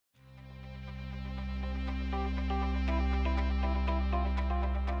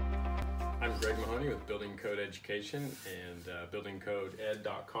Greg Mahoney with Building Code Education and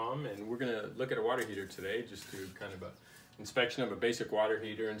buildingcodeed.com, and we're going to look at a water heater today, just do kind of an inspection of a basic water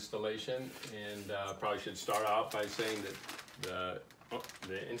heater installation. And probably should start off by saying that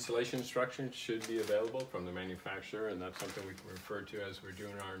the installation instructions should be available from the manufacturer, and that's something we can refer to as we're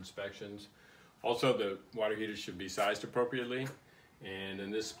doing our inspections. Also, the water heater should be sized appropriately, and in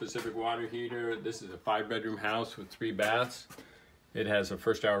this specific water heater, this is a 5-bedroom house with 3 baths. It has a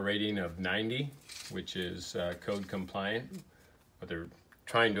first hour rating of 90, which is code compliant. What they're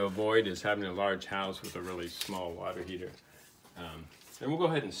trying to avoid is having a large house with a really small water heater. And we'll go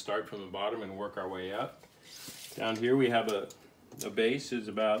ahead and start from the bottom and work our way up. Down here we have a base is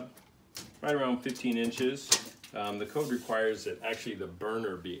about right around 15 inches. The code requires that actually the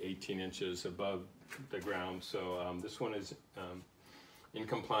burner be 18 inches above the ground, so this one is in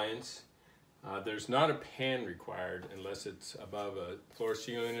compliance. There's not a pan required unless it's above a floor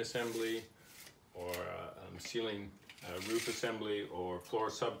ceiling assembly or ceiling roof assembly or floor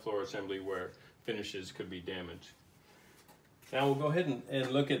subfloor assembly where finishes could be damaged. Now we'll go ahead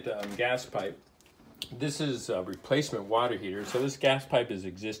and look at the gas pipe. This is a replacement water heater, so this gas pipe is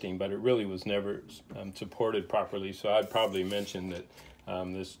existing, but it really was never supported properly, so I'd probably mention that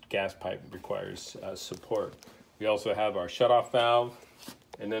this gas pipe requires support. We also have our shutoff valve,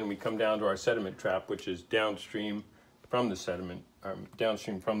 and then we come down to our sediment trap, which is downstream from the sediment,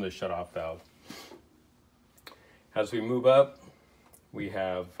 downstream from the shutoff valve. As we move up, we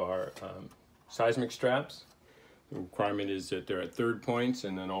have our seismic straps. The requirement is that they're at third points,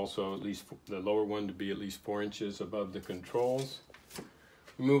 and then also at least the lower one to be at least 4 inches above the controls.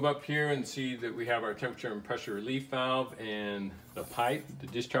 We move up here and see that we have our temperature and pressure relief valve and the pipe, the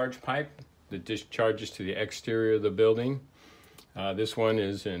discharge pipe, that discharges to the exterior of the building. This one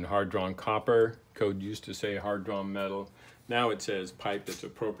is in hard-drawn copper. Code used to say hard-drawn metal. Now it says pipe that's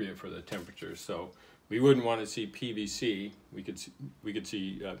appropriate for the temperature. So we wouldn't want to see PVC. We could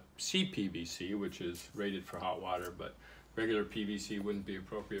see CPVC, which is rated for hot water, but regular PVC wouldn't be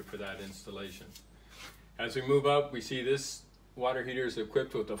appropriate for that installation. As we move up, we see this water heater is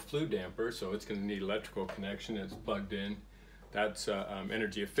equipped with a flue damper, so it's going to need electrical connection. It's plugged in. That's an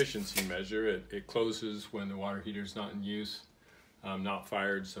energy efficiency measure. It closes when the water heater is not in use. Not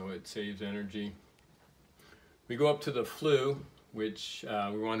fired, so it saves energy. We go up to the flue, which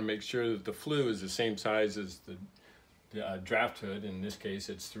we want to make sure that the flue is the same size as the draft hood. In this case,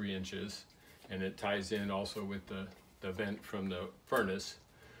 it's 3 inches, and it ties in also with the vent from the furnace.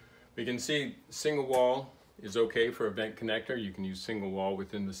 We can see single wall is okay for a vent connector. You can use single wall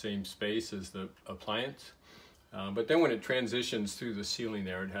within the same space as the appliance. But then when it transitions through the ceiling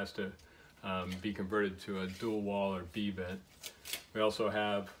there, it has to be converted to a dual wall or B vent. We also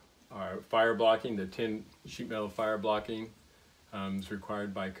have our fire blocking. The tin sheet metal fire blocking is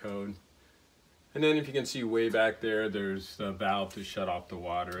required by code. And then if you can see way back there, there's the valve to shut off the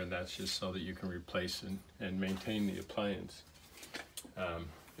water, and that's just so that you can replace and maintain the appliance.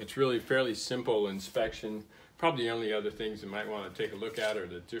 It's really fairly simple inspection. Probably the only other things you might want to take a look at are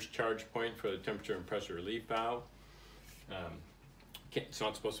the discharge point for the temperature and pressure relief valve. It's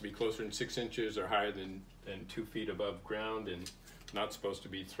not supposed to be closer than 6 inches or higher than 2 feet above ground, and not supposed to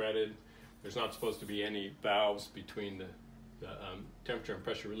be threaded. There's not supposed to be any valves between the temperature and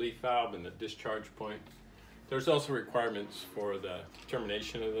pressure relief valve and the discharge point. There's also requirements for the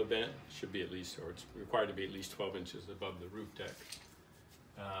termination of the vent. It should be at least, or it's required to be at least 12 inches above the roof deck.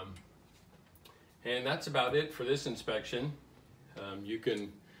 And that's about it for this inspection. You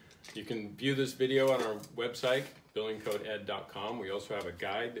can view this video on our website, buildingcodeed.com. We also have a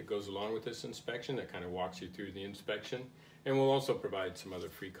guide that goes along with this inspection that kind of walks you through the inspection. And we'll also provide some other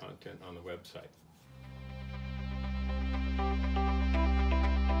free content on the website.